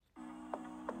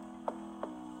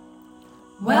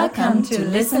Welcome to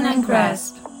Listen and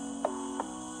Grasp.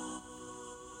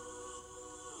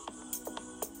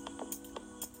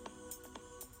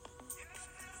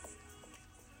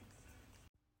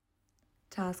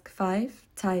 Task 5,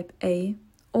 Type A,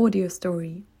 Audio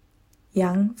Story.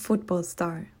 Young Football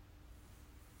Star.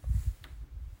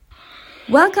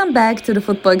 Welcome back to the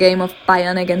football game of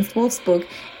Bayern against Wolfsburg.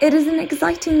 It is an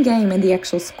exciting game and the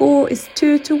actual score is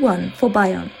 2-1 for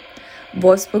Bayern.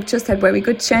 Wolfsburg just had very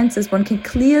good chances, one can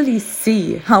clearly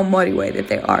see how motivated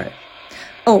they are.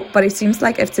 Oh, but it seems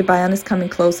like FC Bayern is coming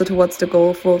closer towards the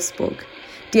goal of Wolfsburg.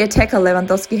 The attacker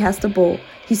Lewandowski has the ball.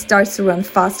 He starts to run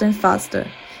faster and faster.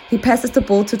 He passes the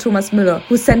ball to Thomas Müller,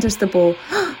 who centers the ball.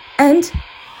 And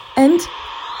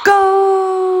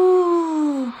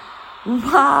goal!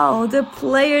 Wow, the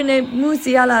player named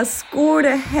Musiala scored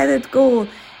a headed goal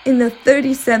in the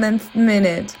 37th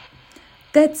minute.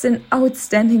 That's an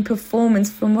outstanding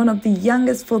performance from one of the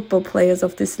youngest football players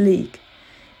of this league.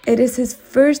 It is his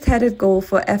first headed goal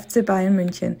for FC Bayern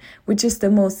München, which is the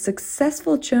most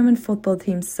successful German football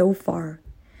team so far.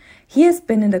 He has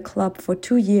been in the club for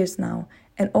 2 years now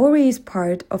and already is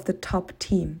part of the top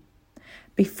team.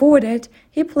 Before that,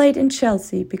 he played in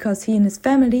Chelsea because he and his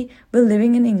family were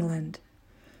living in England.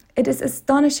 It is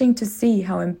astonishing to see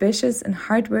how ambitious and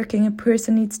hardworking a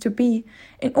person needs to be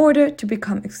in order to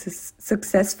become a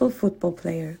successful football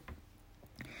player.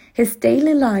 His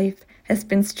daily life has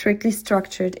been strictly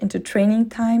structured into training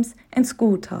times and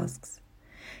school tasks.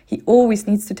 He always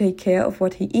needs to take care of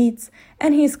what he eats,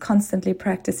 and he is constantly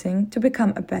practicing to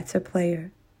become a better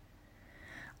player.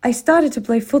 I started to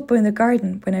play football in the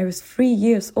garden when I was 3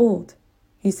 years old,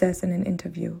 he says in an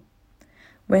interview.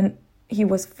 When he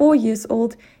was 4 years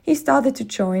old, he started to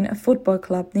join a football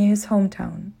club near his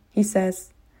hometown. He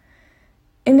says,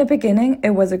 "In the beginning, it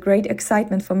was a great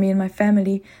excitement for me and my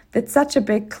family that such a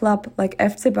big club like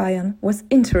FC Bayern was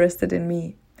interested in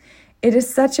me. It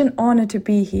is such an honor to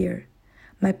be here.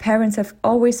 My parents have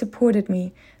always supported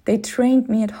me. They trained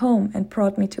me at home and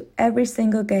brought me to every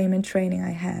single game and training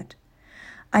I had.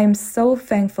 I am so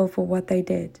thankful for what they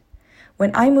did.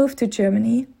 When I moved to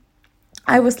Germany,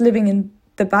 I was living in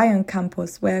the Bayern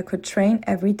campus where I could train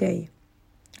every day.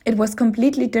 It was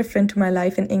completely different to my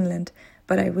life in England,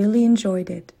 but I really enjoyed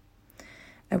it.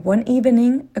 At one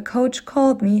evening, a coach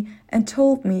called me and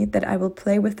told me that I will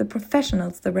play with the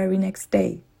professionals the very next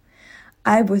day.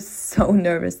 I was so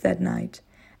nervous that night.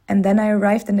 And then I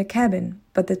arrived in the cabin,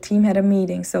 but the team had a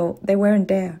meeting, so they weren't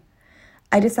there.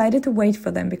 I decided to wait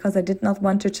for them because I did not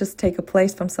want to just take a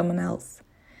place from someone else.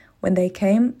 When they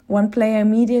came, one player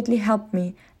immediately helped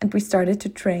me and we started to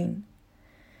train.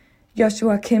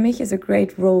 Joshua Kimmich is a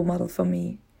great role model for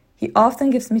me. He often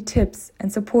gives me tips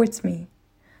and supports me.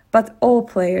 But all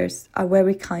players are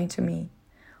very kind to me.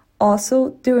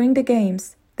 Also, during the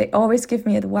games, they always give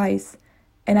me advice,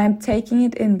 and I'm taking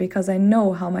it in because I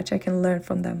know how much I can learn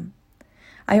from them.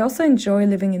 I also enjoy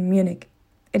living in Munich.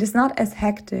 It is not as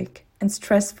hectic and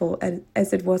stressful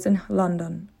as it was in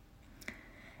London.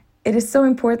 It is so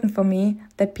important for me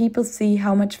that people see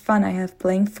how much fun I have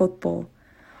playing football.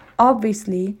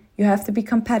 Obviously, you have to be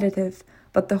competitive,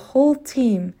 but the whole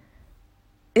team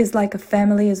is like a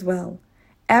family as well.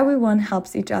 Everyone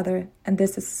helps each other, and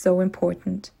this is so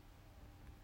important.